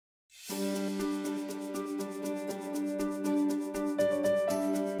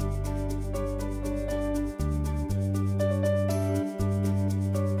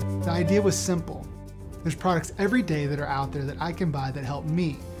The idea was simple. There's products every day that are out there that I can buy that help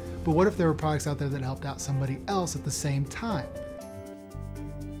me. But what if there were products out there that helped out somebody else at the same time?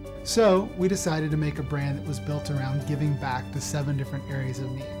 So we decided to make a brand that was built around giving back to 7 different areas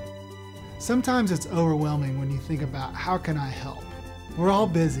of need. Sometimes it's overwhelming when you think about how can I help? We're all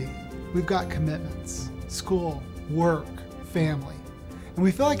busy. We've got commitments, school, work, family. And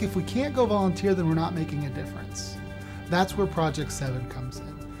we feel like if we can't go volunteer, then we're not making a difference. That's where Project 7 comes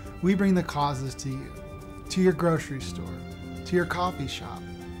in. We bring the causes to you, to your grocery store, to your coffee shop,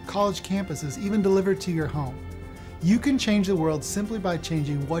 college campuses, even delivered to your home. You can change the world simply by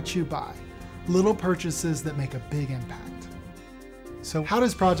changing what you buy, little purchases that make a big impact. So how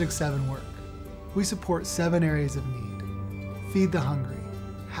does Project 7 work? We support 7 areas of need. Feed the hungry,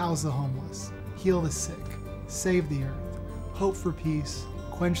 house the homeless, heal the sick, save the earth, hope for peace,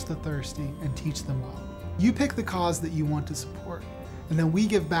 quench the thirsty, and teach them well. You pick the cause that you want to support, and then we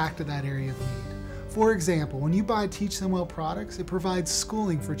give back to that area of need. For example, when you buy Teach Them Well products, it provides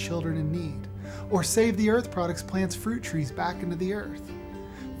schooling for children in need. Or Save the Earth products plants fruit trees back into the earth.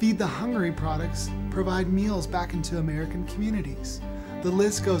 Feed the Hungry products provide meals back into American communities. The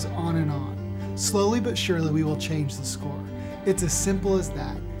list goes on and on. Slowly but surely we will change the score. It's as simple as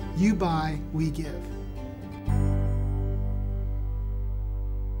that. You buy, we give.